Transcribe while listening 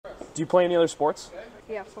Do you play any other sports?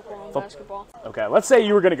 Yeah, football and basketball. Okay, let's say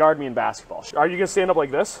you were going to guard me in basketball. Are you going to stand up like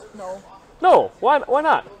this? No. No, why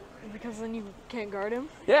not? Because then you can't guard him.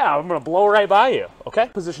 Yeah, I'm going to blow right by you. Okay,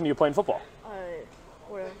 position do you play in football?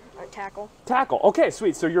 A tackle. Tackle. Okay,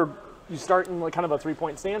 sweet. So you start in like kind of a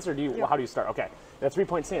three-point stance, or how do you start? Okay, that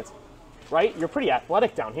three-point stance, right? You're pretty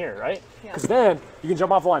athletic down here, right? Yeah. Because then you can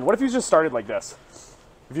jump off the line. What if you just started like this?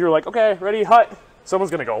 If you were like, okay, ready, hut,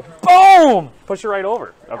 someone's gonna go, boom, push you right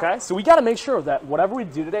over. Okay, so we got to make sure that whatever we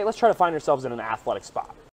do today, let's try to find ourselves in an athletic spot.